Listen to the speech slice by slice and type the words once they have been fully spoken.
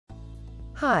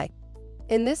Hi,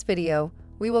 in this video,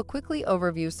 we will quickly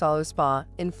overview SaluSpa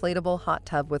Inflatable Hot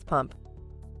Tub with Pump.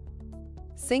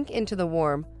 Sink into the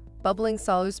warm, bubbling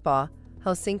SaluSpa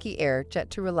Helsinki Air Jet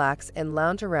to relax and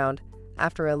lounge around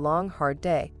after a long, hard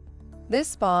day. This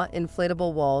spa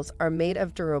inflatable walls are made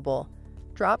of durable,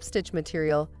 drop-stitch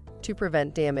material to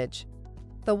prevent damage.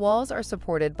 The walls are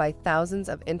supported by thousands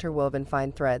of interwoven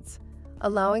fine threads,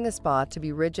 allowing a spa to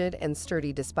be rigid and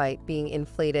sturdy despite being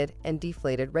inflated and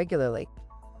deflated regularly.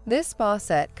 This spa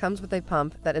set comes with a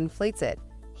pump that inflates it,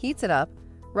 heats it up,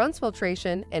 runs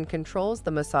filtration, and controls the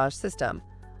massage system,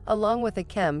 along with a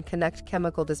ChemConnect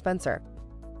chemical dispenser.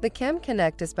 The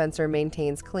ChemConnect dispenser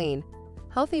maintains clean,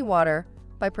 healthy water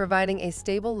by providing a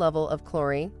stable level of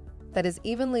chlorine that is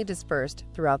evenly dispersed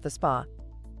throughout the spa.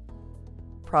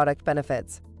 Product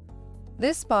benefits.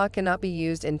 This spa cannot be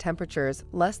used in temperatures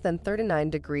less than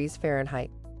 39 degrees Fahrenheit.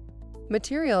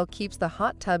 Material keeps the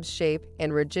hot tub's shape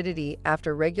and rigidity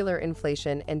after regular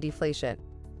inflation and deflation.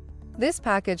 This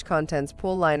package contains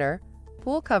pool liner,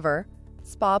 pool cover,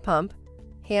 spa pump,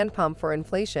 hand pump for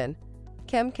inflation,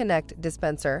 ChemConnect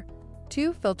dispenser,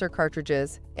 2 filter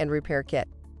cartridges, and repair kit.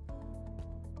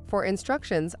 For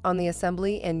instructions on the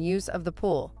assembly and use of the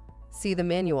pool, see the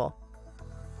manual.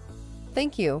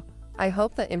 Thank you. I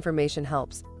hope that information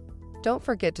helps. Don't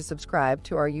forget to subscribe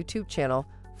to our YouTube channel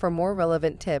for more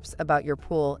relevant tips about your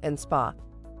pool and spa.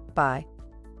 Bye.